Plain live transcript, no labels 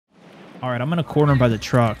All right, I'm going to corner by the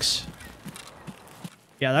trucks.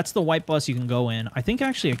 Yeah, that's the white bus you can go in. I think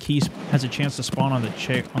actually a key has a chance to spawn on the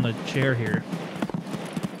chair here.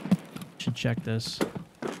 Should check this.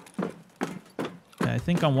 Yeah, I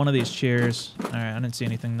think on one of these chairs. All right, I didn't see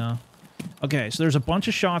anything though. Okay, so there's a bunch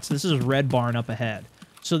of shots. This is a red barn up ahead.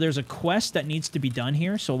 So there's a quest that needs to be done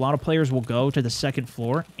here. So a lot of players will go to the second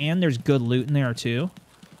floor, and there's good loot in there too.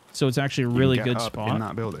 So it's actually a really good spot. In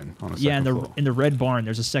that building, on the yeah, second floor. in the red barn,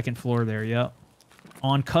 there's a second floor there. Yep.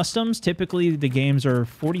 On customs, typically the games are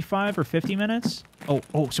 45 or 50 minutes. Oh,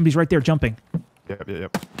 somebody's right there jumping.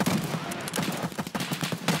 Yep.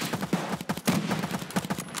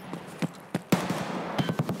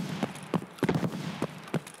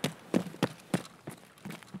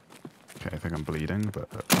 Okay, I think I'm bleeding, but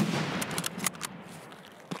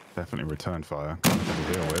definitely return fire. Nothing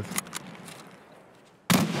to deal with.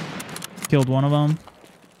 Killed one of them.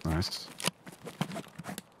 Nice.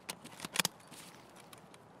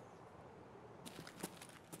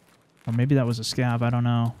 Or maybe that was a scav. I don't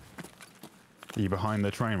know. Are you behind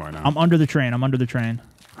the train right now? I'm under the train. I'm under the train.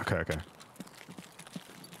 Okay.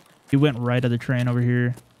 He went right of the train over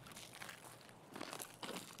here.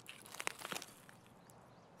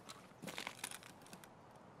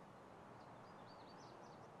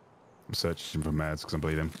 I'm searching for meds because I'm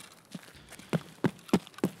bleeding.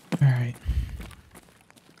 All right.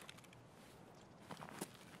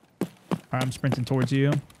 All right, I'm sprinting towards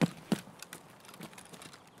you.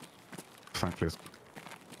 Thankfully,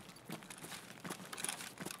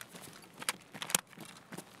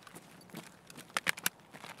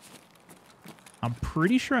 I'm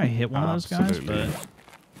pretty sure I hit one of those guys, but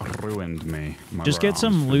ruined me. just get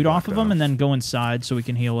some loot off of them and then go inside so we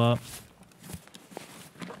can heal up.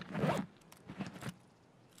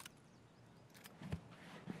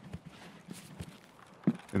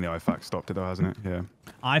 And the IFAC stopped it though, hasn't it? Yeah.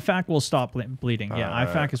 IFAC will stop bleeding. Yeah,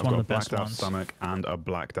 IFAC is one of the best ones. ones. Stomach and a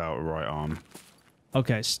blacked out right arm.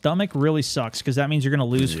 Okay, stomach really sucks because that means you're going to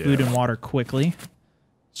lose food and water quickly.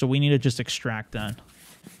 So we need to just extract then.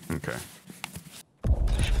 Okay.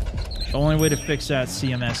 The only way to fix that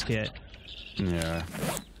CMS kit. Yeah.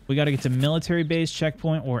 We got to get to military base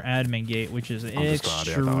checkpoint or admin gate, which is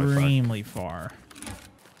extremely far.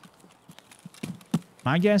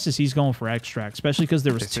 My guess is he's going for extract, especially because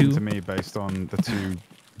there was two. It seemed to me, based on the two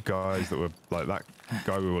guys that were like that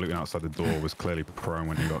guy we were looting outside the door was clearly prone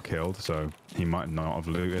when he got killed, so he might not have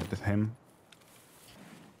looted him.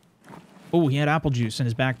 Oh, he had apple juice in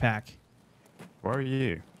his backpack. Where are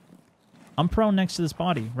you? I'm prone next to this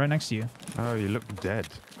body, right next to you. Oh, you look dead.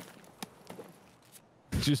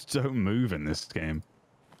 Just don't move in this game.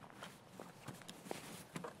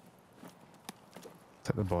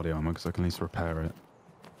 Take the body armor because I can at least repair it.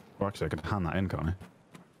 Or actually, I could hand that in, can't I?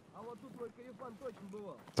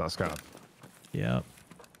 Is that a scav? Yep.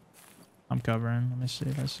 I'm covering. Let me see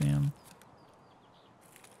if I see him.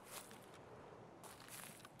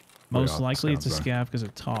 Most likely it's a scav because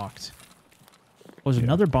it talked. Oh, there's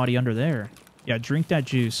another body under there. Yeah, drink that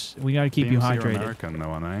juice. We gotta keep you hydrated. American,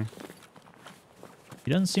 though, aren't they?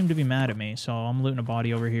 He doesn't seem to be mad at me, so I'm looting a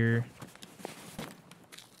body over here.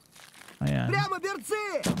 Oh, yeah.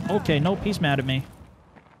 Okay, nope, he's mad at me.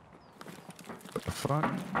 What the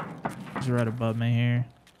fuck? He's right above me here.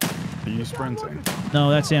 Are you sprinting? No,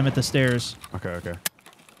 that's him at the stairs. Okay.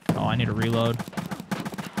 Oh, I need to reload.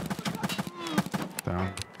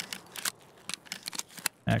 Down.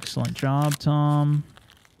 Excellent job, Tom.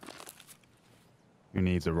 Who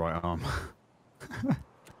needs a right arm?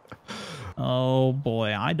 Oh,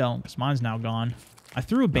 boy, I don't, because mine's now gone. I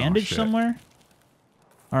threw a bandage somewhere.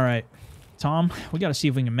 All right, Tom, we got to see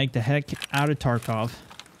if we can make the heck out of Tarkov.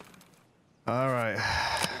 All right.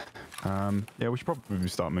 Yeah, we should probably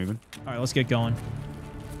start moving. All right, let's get going.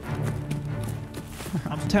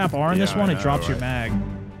 I'm tap R in this one, it drops your mag.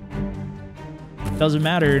 Doesn't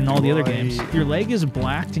matter in all the other games. Your leg is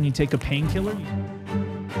blacked and you take a painkiller.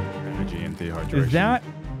 Energy and dehydration. That...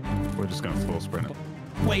 We're just going to full sprint it.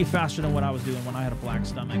 Way faster than what I was doing when I had a black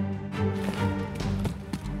stomach.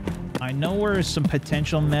 I know where some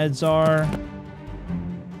potential meds are.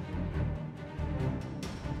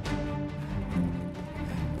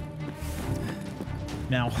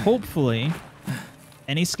 Now, hopefully,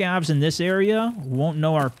 any scavs in this area won't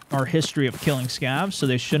know our history of killing scavs, so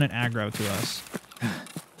they shouldn't aggro to us.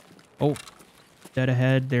 Oh, dead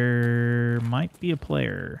ahead. There might be a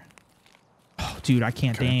player. Oh, dude, I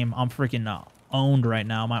can't aim. I'm freaking owned right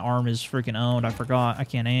now. My arm is freaking owned. I forgot. I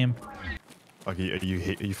can't aim. Like, are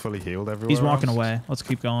you fully healed everywhere? He's walking away. Let's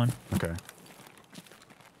keep going. Okay.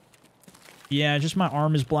 Yeah, just my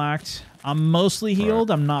arm is blacked. I'm mostly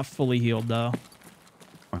healed. I'm not fully healed, though.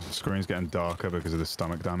 My screen's getting darker because of the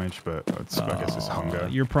stomach damage, but I guess it's hunger.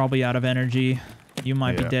 You're probably out of energy. You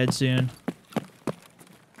might be dead soon.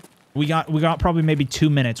 We got probably maybe 2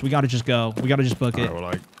 minutes. We got to just go. We got to just book it.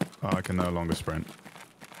 Well, I can no longer sprint.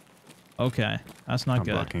 Okay, that's not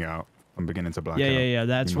good. I'm blacking out. I'm beginning to black out.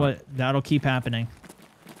 Yeah. That'll keep happening.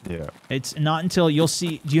 Yeah. It's not until you'll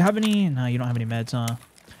see. Do you have any? No, you don't have any meds, huh?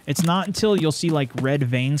 It's not until you'll see like red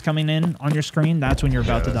veins coming in on your screen. That's when you're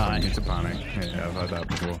about to die. It's a panic. Yeah, I've had that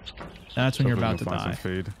before. That's when you're about to die. Some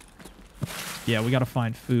food. Yeah, we got to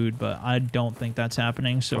find food, but I don't think that's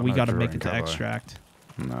happening. So we got to make it to extract.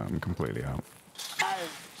 No, I'm completely out.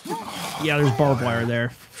 Yeah, there's barbed wire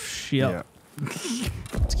there. Yep. Yeah.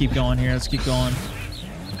 Let's keep going here. Let's keep going.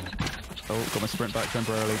 Oh, got my sprint back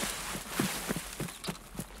temporarily.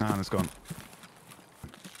 And it's gone.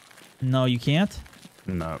 No, you can't?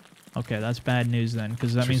 No. Okay, that's bad news then,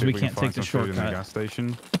 because that means we can't take the shortcut. In the gas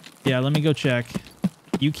station? Yeah, let me go check.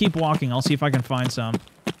 You keep walking. I'll see if I can find some.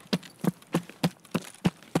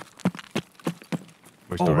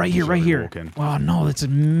 Oh, right here, right here. Oh, no, that's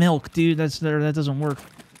milk, dude. That doesn't work.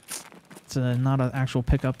 It's not an actual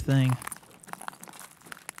pickup thing.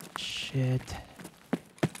 Shit.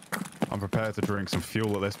 I'm prepared to drink some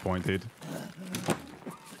fuel at this point, dude.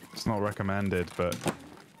 It's not recommended, but...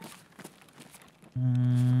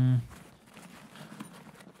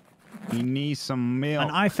 You need some milk.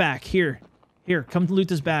 An IFAC. Here, come loot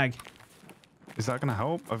this bag. Is that gonna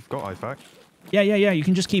help? I've got IFAC. Yeah. You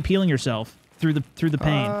can just keep healing yourself through the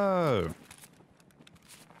pain. Oh.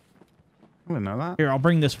 I didn't know that. Here, I'll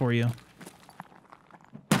bring this for you.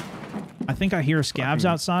 I think I hear scabs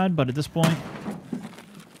outside, but at this point...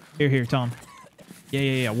 Here, Tom.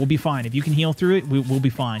 Yeah. We'll be fine. If you can heal through it, we'll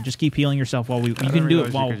be fine. Just keep healing yourself while you can do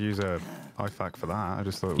it while... You could use a IFAC for that. I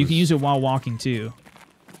just thought you can use it while walking, too.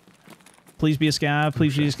 Please be a scab.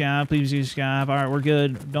 Please be a scab. Please be a scab. All right, we're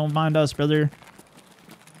good. Don't mind us, brother.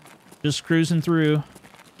 Just cruising through.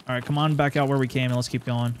 All right, come on back out where we came and let's keep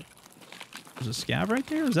going. There's a scab right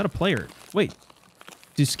there? Or is that a player? Wait.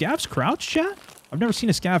 Do scabs crouch, chat? I've never seen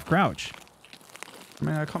a scab crouch. I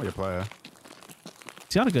mean, I can't be a player.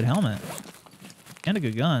 He's got a good helmet. And a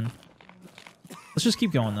good gun. Let's just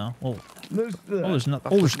keep going, though. Oh, there's not.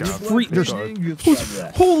 Oh, there's three. There's.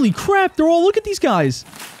 Holy crap! They're all. Look at these guys.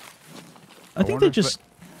 I think they just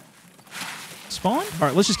spawn. All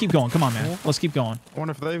right, let's just keep going. Come on, man. Let's keep going. I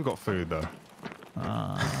wonder if they've got food though.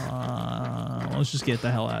 Let's just get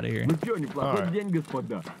the hell out of here.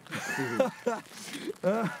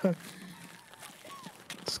 Right.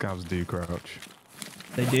 Scabs do crouch.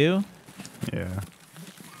 They do? Yeah.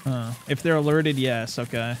 If they're alerted, yes.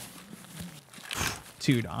 Okay.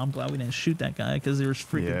 Dude, I'm glad we didn't shoot that guy because there's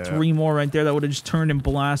freaking 3 more right there that would have just turned and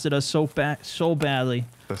blasted us so badly.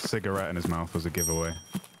 The cigarette in his mouth was a giveaway.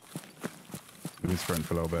 We've been sprinting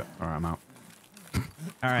for a little bit. All right, I'm out.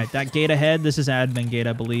 All right, that gate ahead. This is admin gate,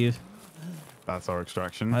 I believe. That's our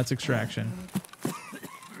extraction. That's extraction.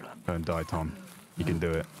 Don't die, Tom. You can do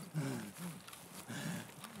it.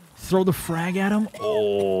 Throw the frag at him.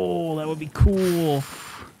 Oh, that would be cool.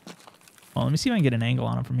 Oh, let me see if I can get an angle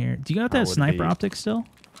on him from here. Do you got that sniper optic still?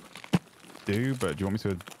 Do, but do you want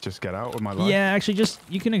me to just get out with my life? Yeah, actually,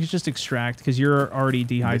 you can just extract because you're already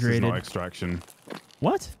dehydrated. This is not extraction.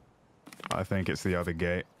 What? I think it's the other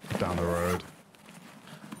gate down the road.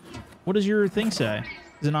 What does your thing say?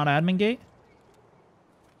 Is it not admin gate?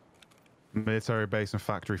 Military base and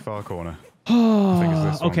factory far corner. Oh, I think it's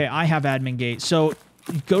this one. Okay, I have admin gate. So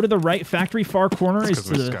go to the right. Factory far corner is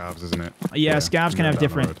to the scabs, isn't it? Yeah, scabs can have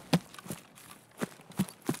different.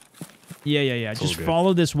 Yeah. Just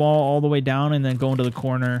follow this wall all the way down and then go into the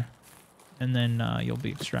corner, and then you'll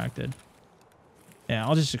be extracted. Yeah,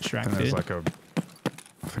 I'll just extract it. There's like a,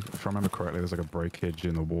 I think if I remember correctly, there's like a breakage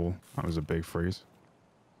in the wall. That was a big freeze.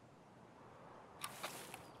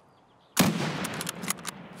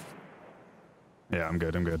 Yeah, I'm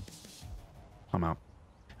good. I'm out.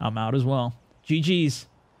 I'm out as well. GG's.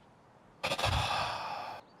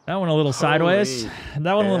 That went a little sideways.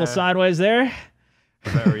 That went a little sideways there.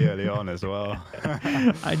 Very early on as well.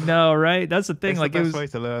 I know, right? That's the thing. It's like the best it was way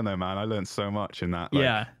to learn, though, man. I learned so much in that.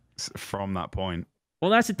 Like, from that point.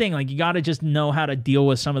 Well, that's the thing. Like, you got to just know how to deal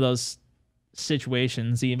with some of those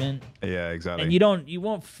situations, even. Yeah, exactly. And you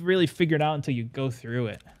won't really figure it out until you go through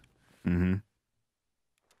it. Mm-hmm.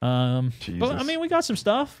 But I mean, we got some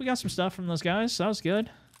stuff. We got some stuff from those guys. So that was good.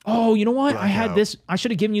 Oh, you know what? I had this. I should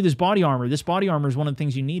have given you this body armor. This body armor is one of the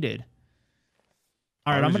things you needed.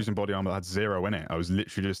 All right, I was using body armor that had 0 in it. I was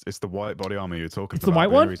literally just, it's the white body armor you're talking about. It's the white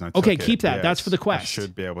one? Okay, keep that. That's for the quest. I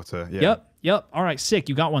should be able to, yeah. Yep. All right, sick.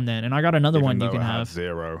 You got one then. And I got another one you can have.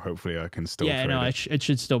 0, hopefully I can still trade it. It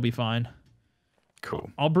should still be fine.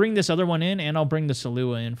 Cool. I'll bring this other one in, and I'll bring the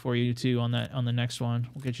Salua in for you too on the next one.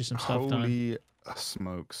 We'll get you some stuff done. Holy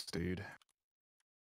smokes, dude.